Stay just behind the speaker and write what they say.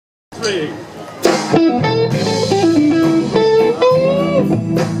free.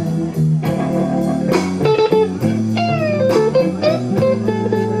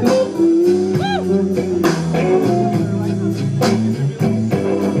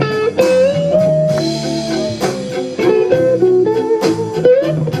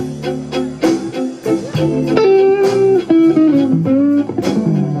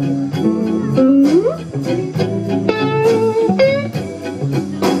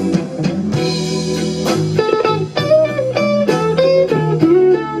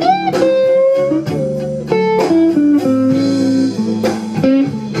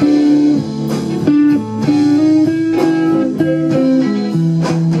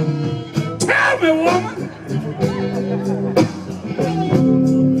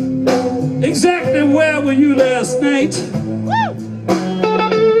 Exactly where were you last night?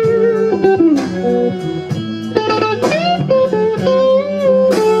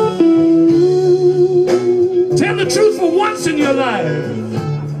 Tell the truth for once in your life.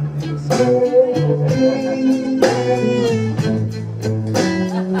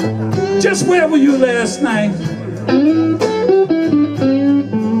 Just where were you last night?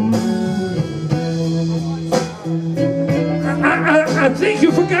 I think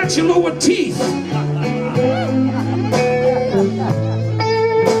you forgot your lower teeth.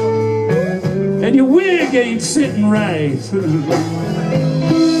 And your wig ain't sitting right.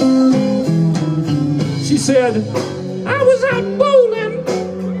 She said, I was out bowling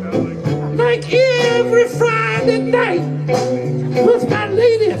like every Friday night with my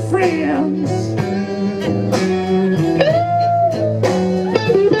lady friends.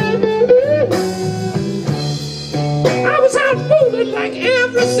 I was out bowling like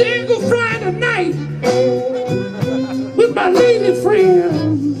every single Friday night with my lady friends.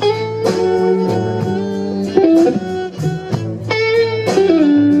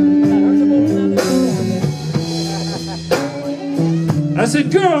 I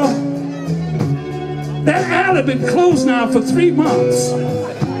said, girl, that alley been closed now for 3 months.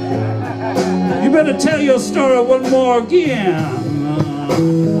 You better tell your story one more again.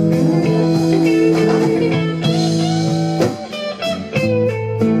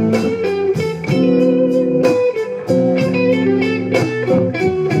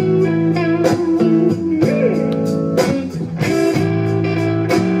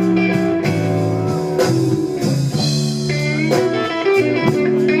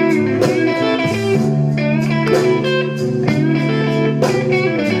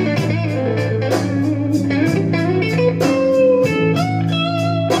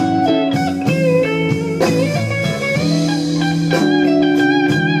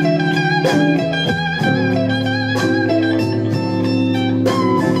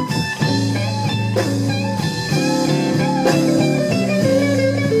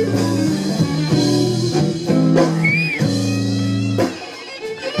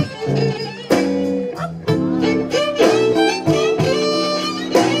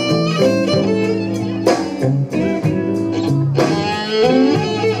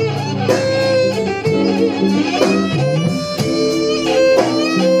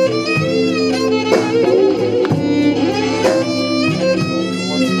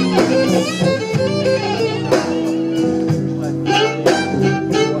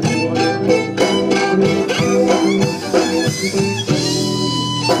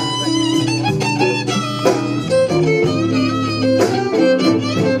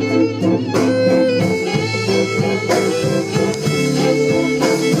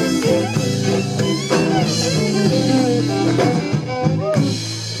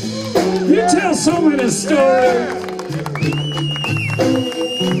 You tell so many stories.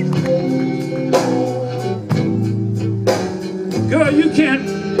 Girl, you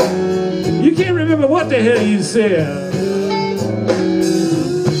can't remember what the hell you said.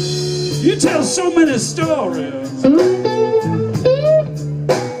 You tell so many stories.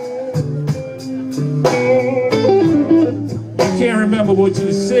 You can't remember what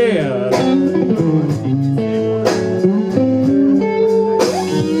you said.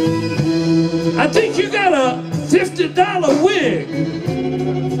 I think you got a $50 wig.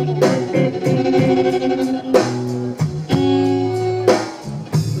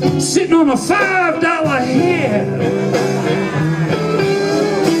 Sitting on a $5 head.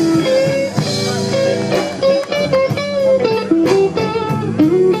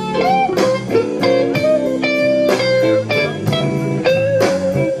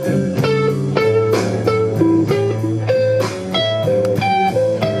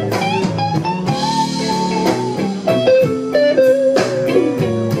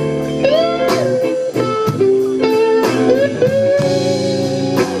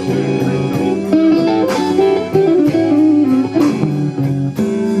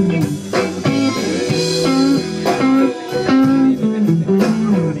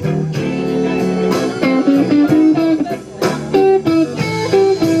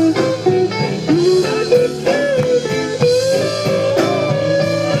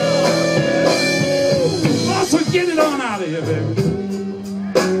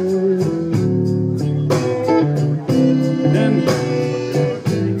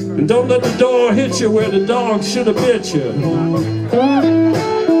 Don't let the door hit you where the dog should have bit you.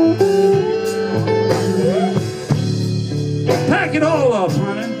 Pack it all up,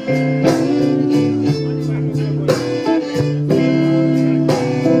 honey.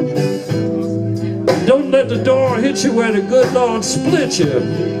 Don't let the door hit you where the good Lord split you.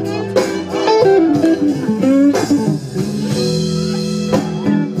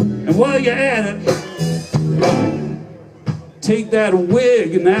 And while you're at it, take that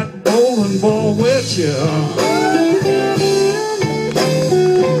wig and that bowling ball with you.